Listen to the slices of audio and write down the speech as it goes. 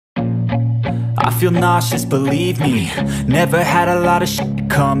I feel nauseous, believe me. Never had a lot of shit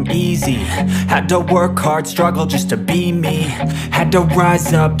come easy. Had to work hard, struggle just to be me. Had to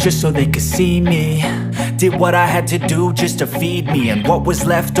rise up just so they could see me. Did what I had to do just to feed me. And what was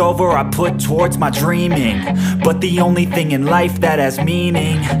left over I put towards my dreaming. But the only thing in life that has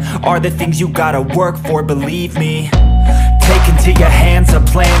meaning are the things you gotta work for, believe me. Take into your hands a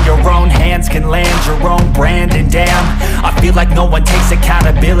plan. Your own hands can land your own brand. And damn, I feel like no one takes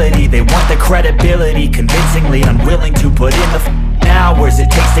accountability. They want the credibility, convincingly unwilling to put in the hours it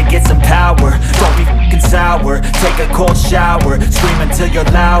takes to get some power. Don't be f***ing sour. Take a cold shower. Scream until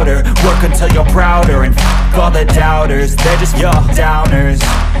you're louder. Work until you're prouder. And f*** all the doubters, they're just your downers.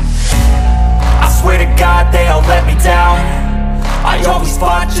 I swear to God they all let me down. I always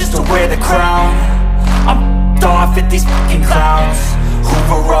fought just to wear the crown. I'm off at these fucking clowns who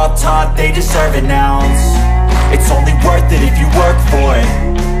were all taught they deserve an ounce. It's only worth it if you work for it.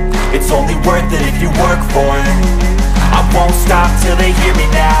 It's only worth it if you work for it. I won't stop till they hear me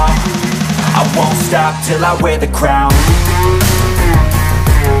now. I won't stop till I wear the crown.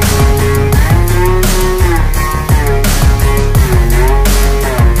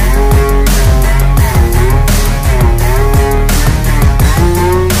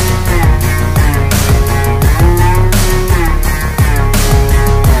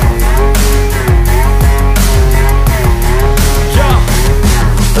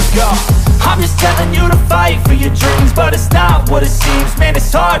 I'm just telling you to fight for your dreams, but it's not what it seems. Man,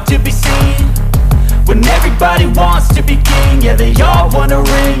 it's hard to be seen when everybody wants to be king. Yeah, they all wanna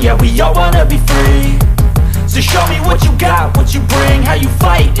ring, yeah, we all wanna be free. So show me what you got, what you bring, how you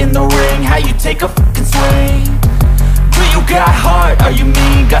fight in the ring, how you take a fucking swing. Do you got heart, are you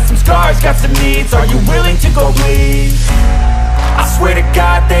mean? Got some scars, got some needs, are you willing to go bleed? I swear to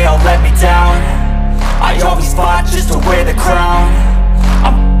God they all let me down. I always fought just to wear the crown.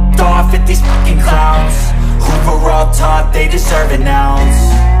 I'm off at these fucking clowns who were all taught they deserve an ounce.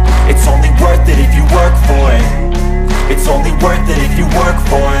 It's only worth it if you work for it. It's only worth it if you work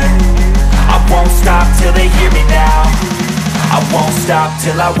for it. I won't stop till they hear me now. I won't stop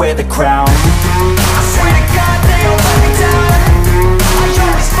till I wear the crown. I swear to God they all let me down. I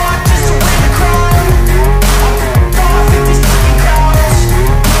always fought just to wear the crown. I'm off at these fucking clowns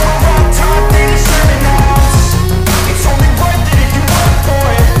who were all taught they deserve an ounce. It's only worth it if you work for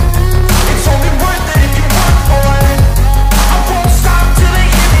it. It's only worth it if you work for it. I won't stop till they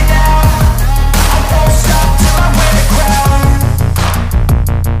hear me now. I won't stop till I wear the crown.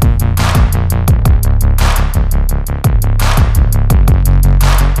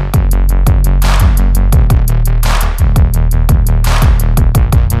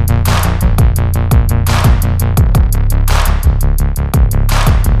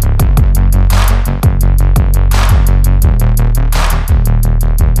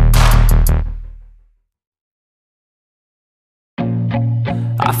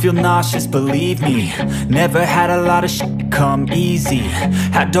 I feel nauseous, believe me. Never had a lot of shit come easy.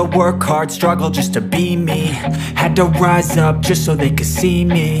 Had to work hard, struggle just to be me. Had to rise up just so they could see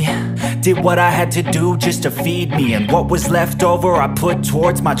me. Did what I had to do just to feed me. And what was left over I put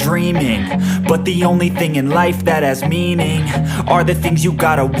towards my dreaming. But the only thing in life that has meaning are the things you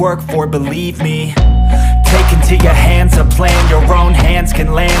gotta work for, believe me. Take into your hands a plan. Your own hands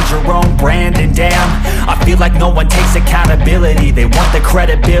can land your own brand. And damn, I feel like no one takes accountability. They want the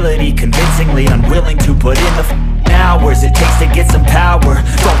credibility, convincingly unwilling to put in the hours it takes to get some power.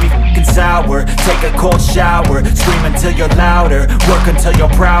 Don't be f***ing sour. Take a cold shower. Scream until you're louder. Work until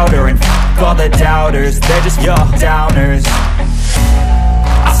you're prouder. And f*** all the doubters, they're just your downers.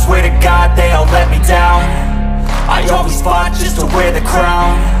 I swear to God they all let me down. I always fought just to wear the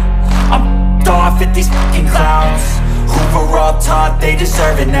crown. I'm off at these fucking clowns who were all taught they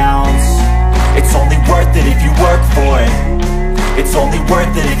deserve an ounce. It's only worth it if you work for it. It's only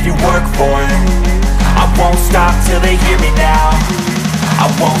worth it if you work for it. I won't stop till they hear me now.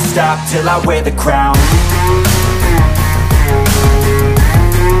 I won't stop till I wear the crown.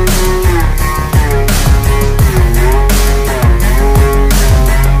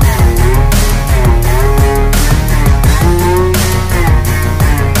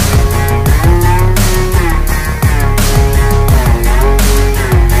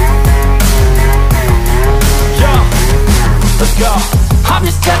 I'm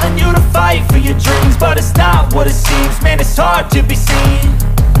just telling you to fight for your dreams, but it's not what it seems. Man, it's hard to be seen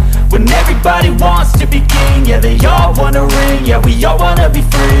when everybody wants to be king. Yeah, they all wanna ring, yeah, we all wanna be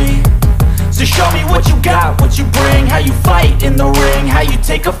free. So show me what you got, what you bring, how you fight in the ring, how you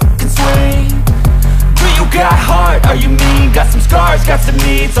take a fucking swing. Do you got heart, are you mean? Got some scars, got some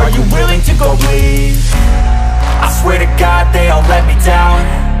needs, are you willing to go bleed? I swear to God they all let me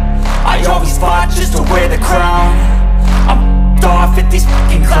down. I always fought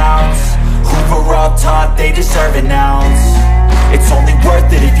an ounce. It's only worth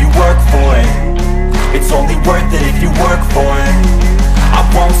it if you work for it. It's only worth it if you work for it. I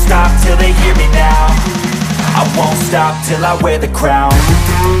won't stop till they hear me now. I won't stop till I wear the crown.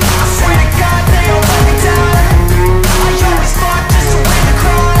 I swear to God they all let me down. I always fought just to win the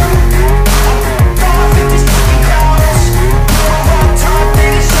crown. I'm off at these fucking crowds. You're on top, they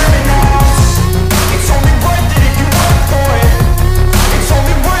deserve an ounce. It's only worth it if you work for it. It's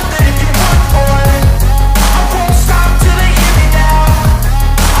only worth it if you work for it. I won't stop till they hear me now.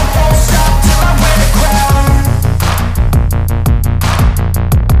 I won't stop till I wear the crown.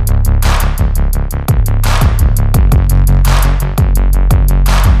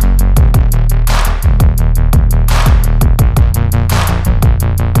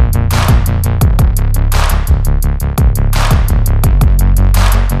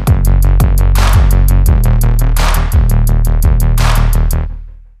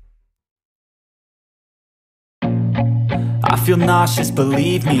 I feel nauseous,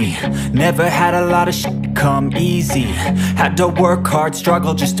 believe me. Never had a lot of shit come easy. Had to work hard,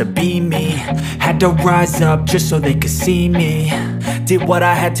 struggle just to be me. Had to rise up just so they could see me. Did what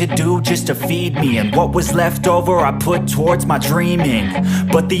I had to do just to feed me. And what was left over I put towards my dreaming.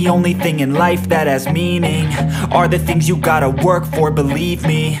 But the only thing in life that has meaning are the things you gotta work for, believe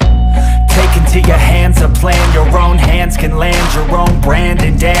me. Take into your hands a plan. Your own hands can land your own brand.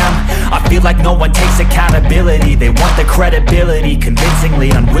 And damn, I feel like no one takes accountability. They want the credibility, convincingly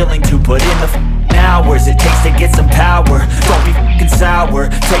unwilling to put in the hours it takes to get some power. Don't be f***ing sour.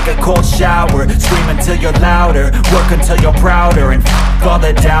 Take a cold shower. Scream until you're louder. Work until you're prouder. And f*** all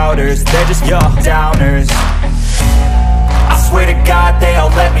the doubters, they're just your downers. I swear to God they all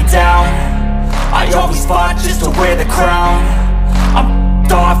let me down. I always fought just to wear the crown. I'm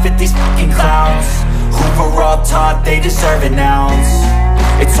off at these fucking clowns who were all taught they deserve an ounce.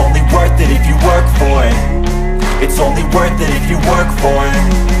 It's only worth it if you work for it. It's only worth it if you work for it.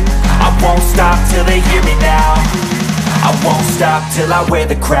 I won't stop till they hear me now. I won't stop till I wear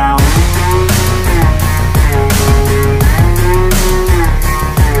the crown.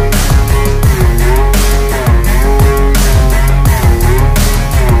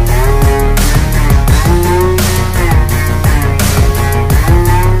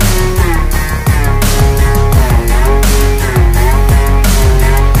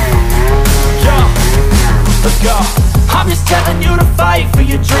 I'm just telling you to fight for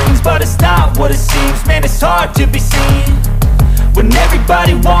your dreams, but it's not what it seems. Man, it's hard to be seen when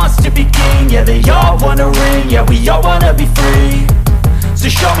everybody wants to be king. Yeah, they all wanna ring, yeah, we all wanna be free. So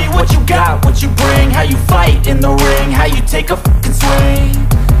show me what you got, what you bring, how you fight in the ring, how you take a fucking swing.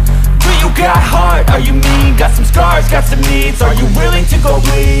 Do you got heart, are you mean? Got some scars, got some needs, are you willing to go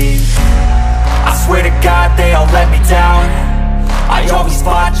bleed?